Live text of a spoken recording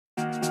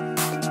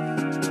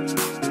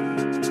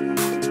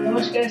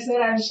Namaskar,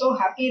 sir. I'm so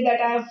happy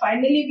that I have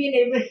finally been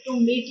able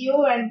to meet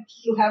you and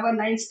to have a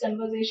nice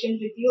conversation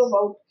with you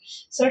about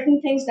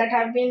certain things that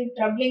have been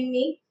troubling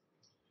me.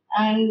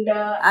 And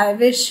I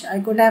wish I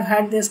could have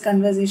had this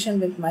conversation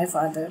with my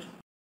father.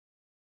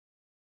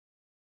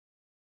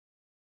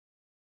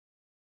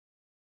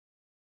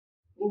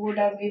 Who would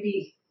have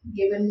maybe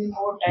given me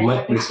more time.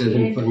 Much better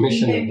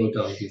information about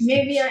all these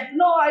maybe things.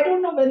 I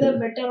don't know whether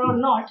better or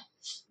not.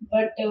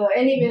 But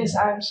anyways,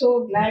 I'm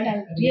so glad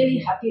and really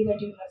happy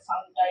that you have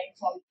found time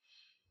for me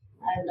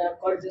and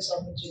got this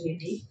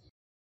opportunity.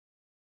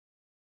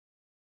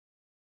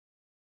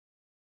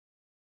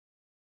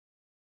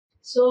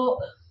 So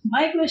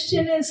my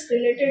question is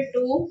related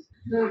to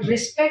the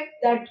respect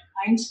that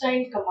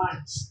Einstein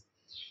commands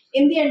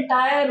in the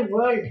entire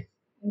world,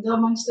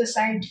 amongst the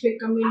scientific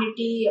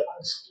community,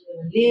 amongst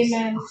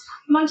laymen,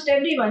 amongst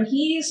everyone.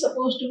 He is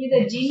supposed to be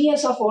the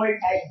genius of all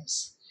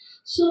times.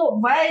 So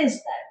why is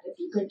that? If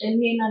you could tell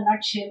me in a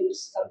nutshell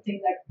something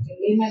that the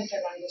layman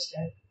can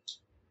understand.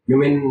 You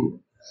mean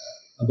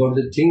about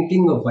the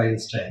thinking of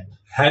Einstein?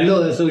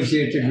 Halo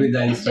associated with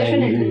Einstein.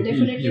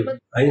 Definitely.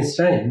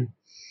 Einstein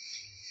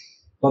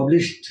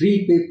published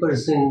 3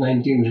 papers in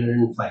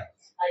 1905.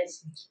 I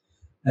see.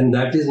 And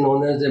that is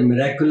known as a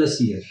miraculous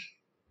year.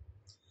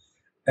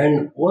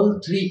 And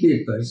all 3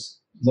 papers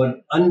were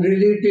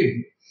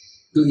unrelated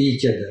to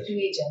each other.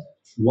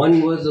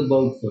 One was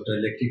about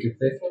photoelectric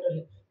effect.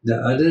 The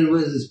other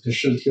was a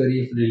special theory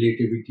of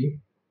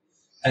relativity.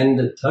 And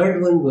the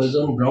third one was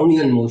on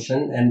Brownian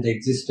motion and the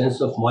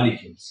existence of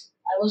molecules.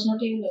 I was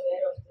not even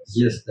aware of this.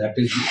 Yes, that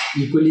is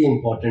equally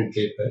important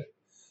paper.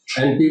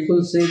 And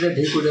people say that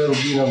he could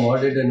have been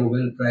awarded a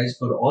Nobel Prize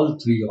for all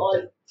 3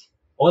 of them.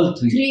 All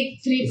 3.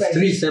 Three prizes.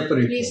 3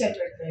 separate. 3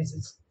 separate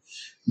prizes.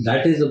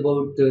 That is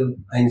about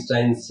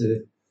Einstein's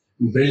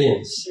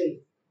brilliance.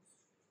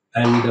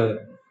 And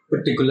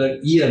particular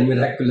year,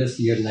 miraculous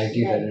year,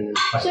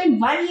 1905. So in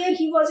 1 year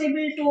he was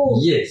able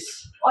to... Yes.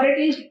 Or at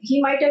least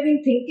he might have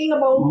been thinking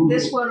about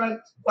this for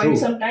quite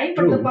some time,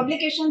 but the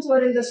publications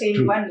were in the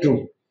same 1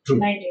 year. True.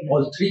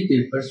 All 3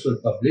 papers were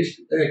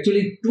published.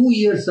 Actually, 2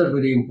 years are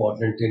very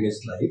important in his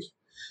life.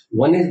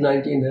 One is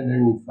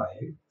 1905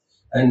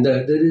 and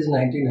the other is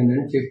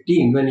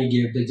 1915 when he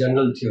gave the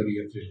general theory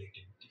of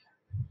relativity.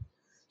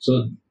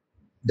 So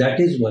that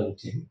is one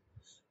thing.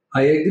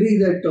 I agree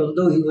that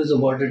although he was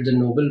awarded the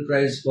Nobel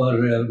Prize for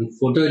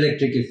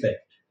photoelectric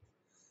effect,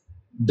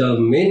 the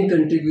main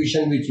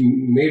contribution which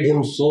made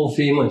him so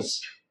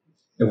famous,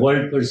 a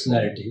world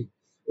personality,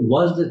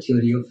 was the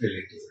theory of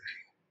relativity,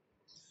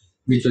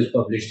 which was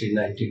published in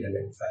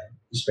 1905,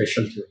 the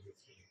special theory of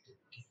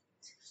relativity.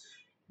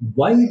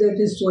 Why that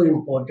is so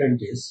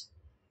important is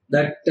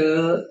that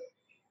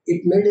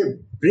it made a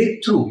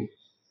breakthrough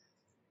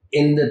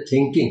in the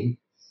thinking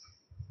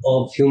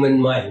of human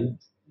mind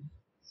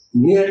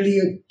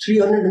nearly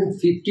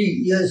 350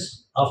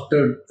 years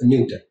after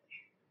Newton.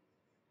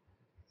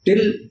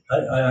 Till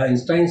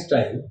Einstein's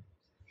time,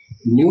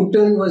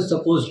 Newton was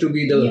supposed to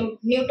be the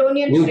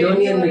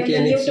Newtonian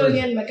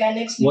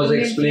mechanics was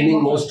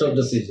explaining most of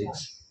the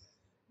physics.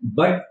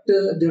 But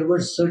there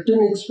were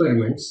certain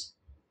experiments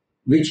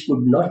which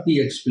could not be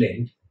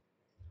explained.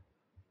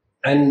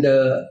 And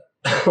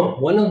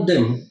one of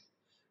them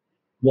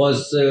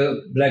was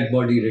black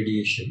body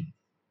radiation,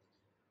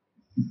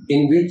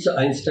 in which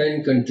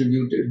Einstein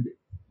contributed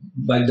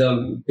by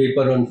the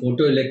paper on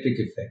photoelectric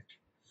effect.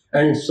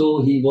 And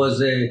so he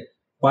was a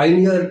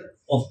pioneer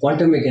of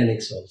quantum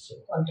mechanics also.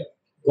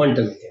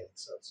 Quantum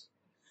mechanics also.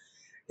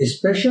 A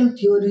special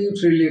theory of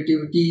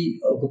relativity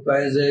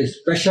occupies a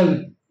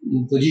special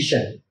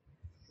position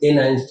in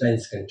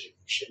Einstein's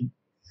contribution.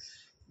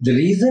 The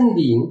reason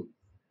being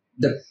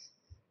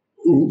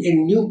a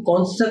new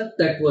concept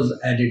that was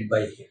added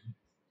by him,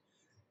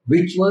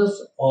 which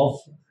was of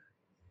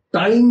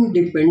time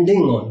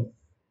depending on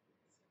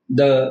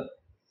the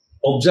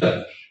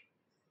observer.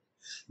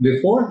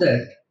 Before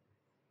that,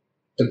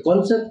 the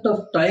concept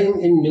of time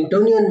in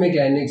Newtonian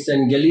mechanics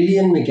and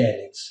Galilean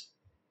mechanics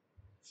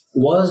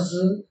was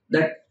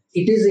that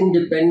it is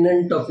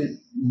independent of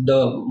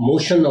the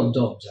motion of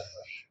the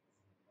observer.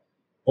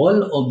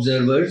 All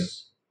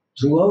observers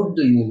throughout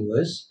the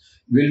universe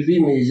will be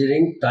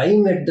measuring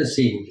time at the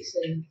same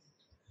rate.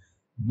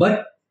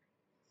 But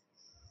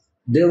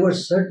there were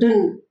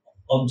certain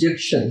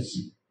objections.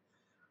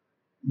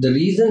 The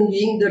reason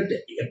being that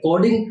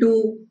according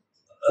to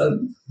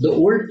the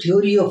old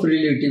theory of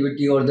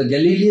relativity or the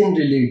Galilean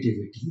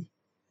relativity,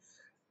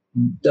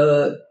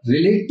 the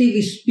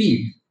relative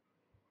speed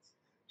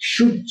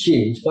should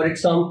change. For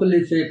example,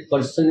 if a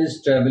person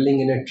is traveling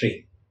in a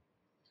train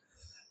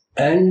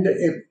and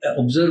an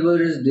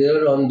observer is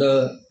there on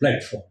the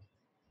platform,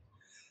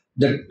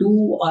 the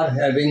two are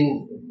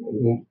having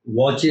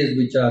watches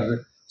which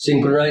are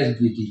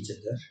synchronized with each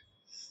other.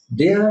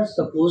 They are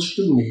supposed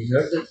to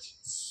measure the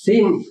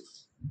same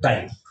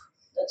time.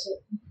 That's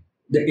it.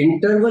 The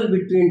interval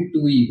between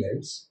 2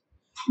 events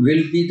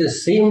will be the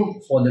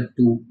same for the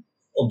 2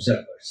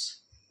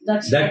 observers.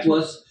 That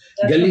was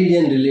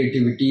Galilean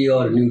relativity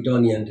or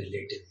Newtonian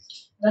relativity.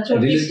 That's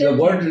what we The still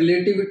word think.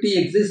 relativity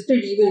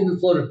existed even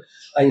before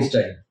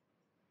Einstein.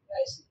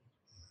 I see.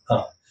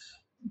 Huh.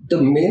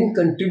 The main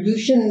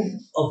contribution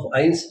of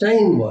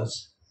Einstein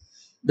was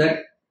that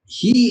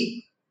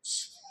he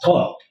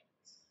thought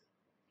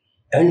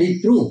and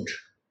he proved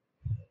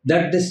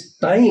that this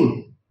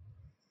time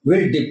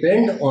will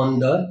depend on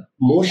the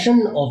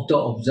motion of the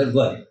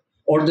observer,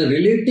 or the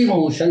relative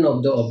motion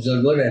of the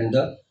observer and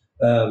the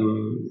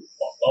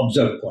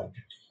observed quantity.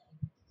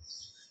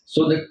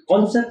 So the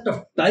concept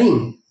of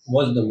time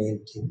was the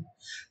main thing.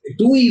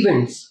 Two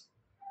events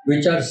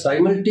which are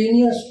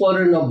simultaneous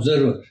for an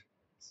observer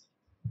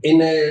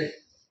in a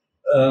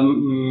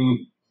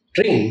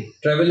train,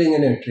 traveling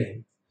in a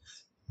train,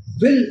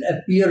 will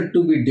appear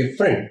to be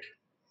different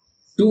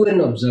to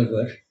an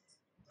observer.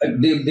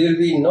 They will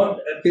be not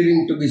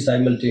appearing to be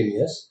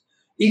simultaneous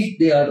if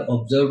they are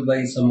observed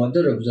by some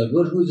other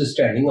observer who is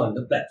standing on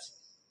the platform.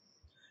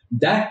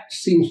 That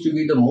seems to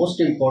be the most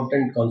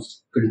important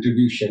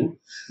contribution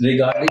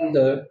regarding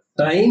the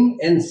time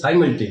and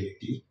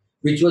simultaneity,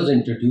 which was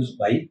introduced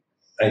by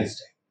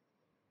Einstein.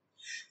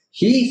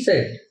 He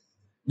said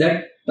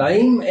that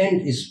time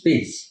and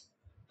space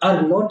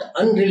are not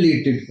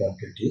unrelated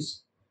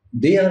quantities,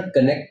 they are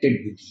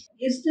connected with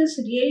each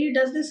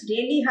Does this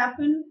really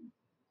happen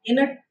in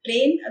a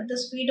train at the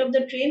speed of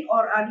the train,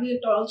 or are we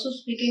also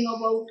speaking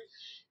about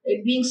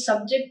it being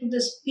subject to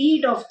the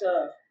speed of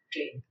the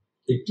train?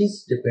 It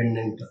is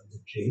dependent on the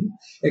train.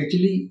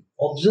 Actually,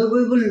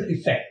 observable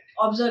effect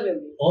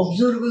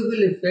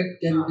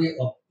can be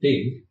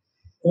obtained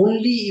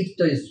only if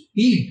the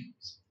speed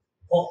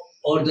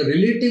or the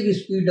relative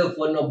speed of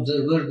one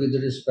observer with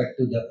respect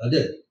to the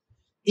other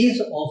is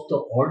of the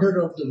order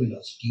of the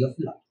velocity of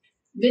light.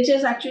 Which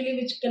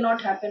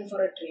cannot happen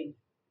for a train.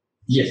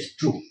 Yes,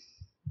 true.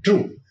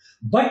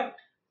 But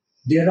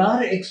there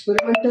are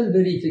experimental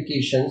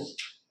verifications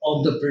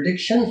of the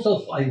predictions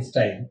of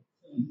Einstein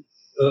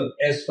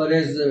as far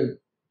as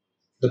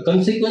the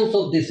consequence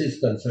of this is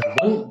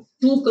concerned.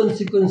 Two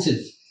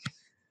consequences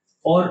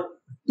or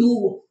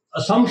two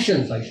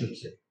assumptions, I should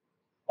say,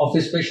 of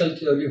a special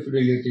theory of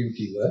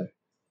relativity were: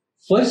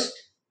 first,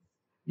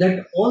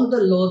 that all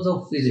the laws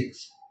of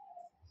physics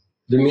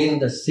remain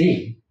the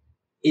same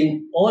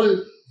in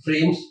all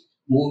frames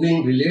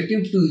moving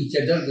relative to each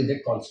other with a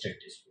constant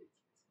speed.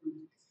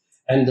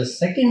 And the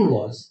second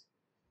was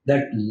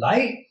that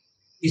light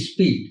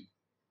speed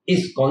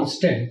is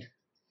constant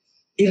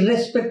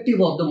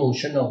irrespective of the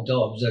motion of the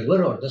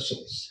observer or the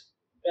source.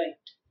 Right.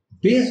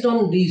 Based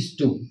on these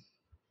two,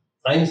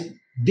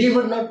 they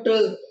were not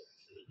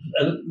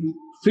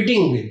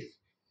fitting with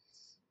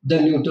the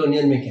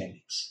Newtonian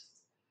mechanics.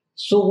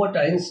 So what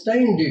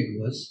Einstein did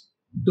was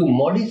to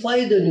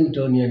modify the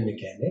Newtonian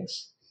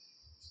mechanics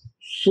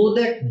so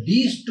that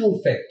these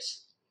two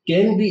facts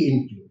can be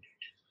included.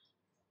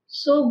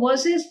 So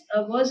was his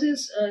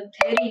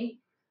theory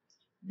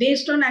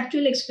based on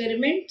actual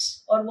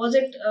experiments, or was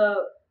it a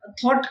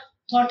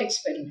thought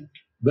experiment?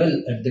 Well,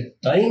 at the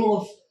time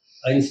of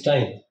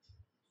Einstein,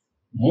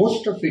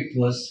 most of it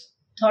was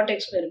Thought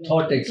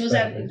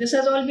experiment. This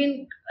has all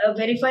been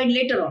verified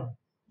later on.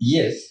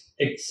 Yes,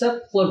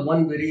 except for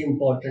one very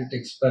important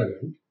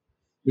experiment,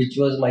 which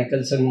was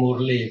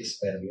Michelson-Morley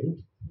experiment.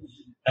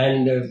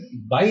 And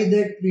by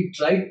that, we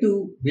tried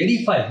to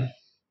verify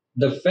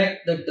the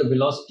fact that the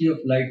velocity of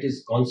light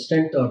is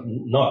constant or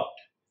not.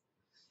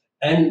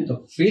 And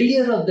the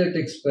failure of that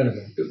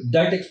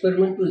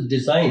experiment was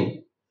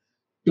designed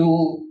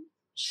to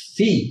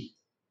see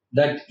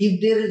that if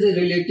there is a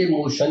relative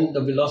motion,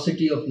 the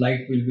velocity of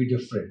light will be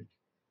different.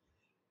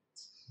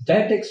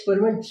 That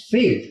experiment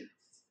failed.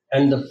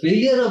 And the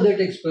failure of that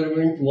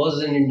experiment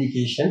was an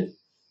indication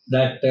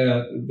that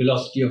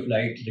velocity of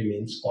light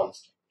remains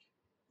constant.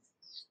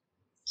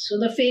 So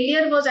the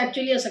failure was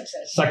actually a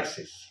success.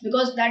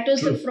 Because that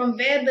was from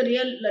where the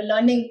real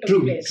learning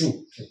took place.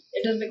 True.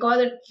 It is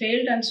because it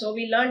failed, and so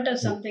we learned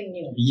something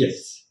new.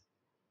 Yes.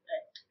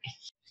 Right.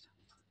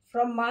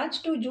 From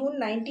March to June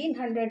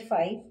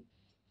 1905,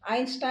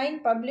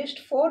 Einstein published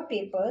 4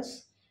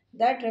 papers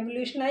that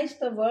revolutionized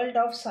the world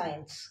of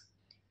science.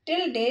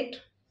 Till date,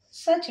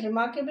 such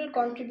remarkable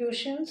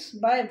contributions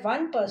by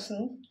one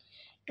person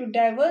to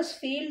diverse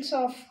fields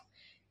of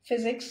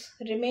physics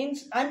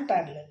remains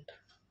unparalleled.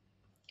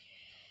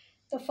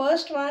 The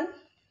first one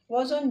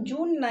was on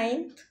June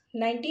 9th,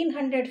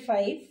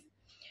 1905,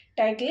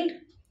 titled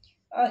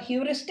A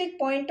Heuristic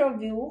Point of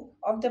View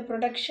of the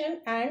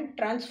Production and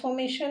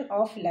Transformation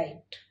of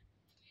Light.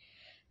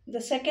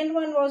 The second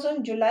one was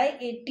on July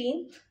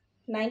 18th,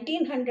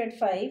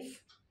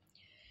 1905,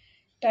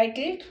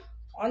 titled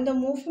On the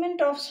Movement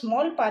of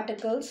Small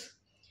Particles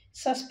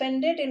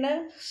Suspended in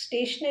a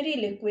Stationary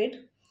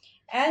Liquid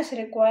as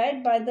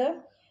Required by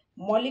the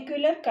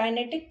Molecular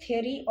Kinetic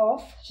Theory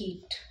of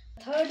Heat.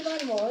 The third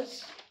one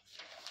was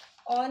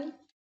on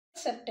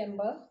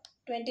September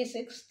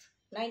 26th,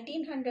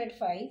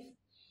 1905.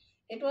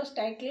 It was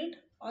titled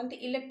On the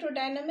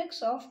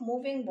Electrodynamics of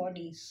Moving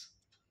Bodies,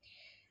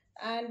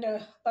 and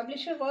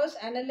publisher was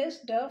Annales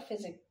de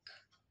Physique.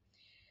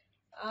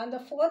 And the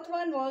fourth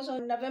one was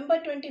on November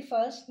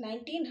 21st,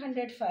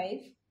 1905.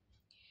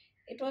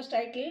 It was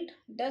titled,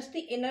 Does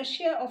the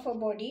Inertia of a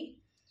Body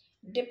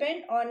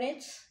Depend on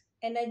its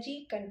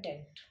Energy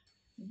Content?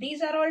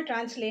 These are all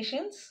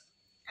translations,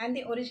 and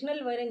the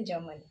original were in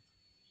German.